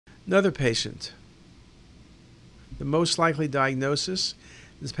Another patient. The most likely diagnosis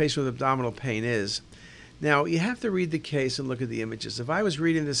this patient with abdominal pain is. Now, you have to read the case and look at the images. If I was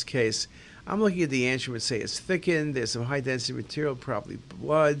reading this case, I'm looking at the angiogram and say it's thickened, there's some high-density material, probably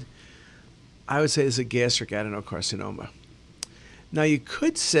blood. I would say it's a gastric adenocarcinoma. Now, you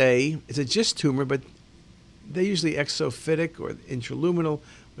could say it's a GIST tumor, but they're usually exophytic or intraluminal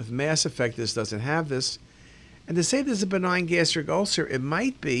with mass effect. This doesn't have this. And to say there's a benign gastric ulcer, it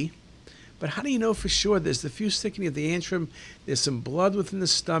might be, but how do you know for sure? There's diffuse thickening of the antrum. There's some blood within the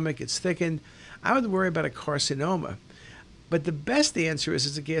stomach. It's thickened. I would worry about a carcinoma. But the best answer is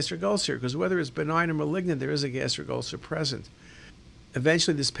it's a gastric ulcer, because whether it's benign or malignant, there is a gastric ulcer present.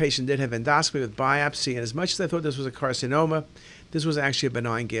 Eventually, this patient did have endoscopy with biopsy, and as much as I thought this was a carcinoma, this was actually a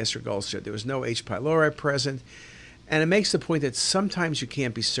benign gastric ulcer. There was no H. pylori present. And it makes the point that sometimes you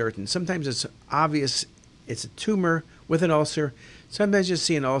can't be certain. Sometimes it's obvious it's a tumor with an ulcer. Sometimes you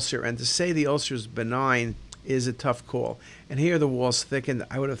see an ulcer, and to say the ulcer is benign is a tough call. And here the wall's thickened.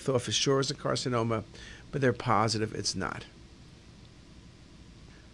 I would have thought for sure it's a carcinoma, but they're positive it's not.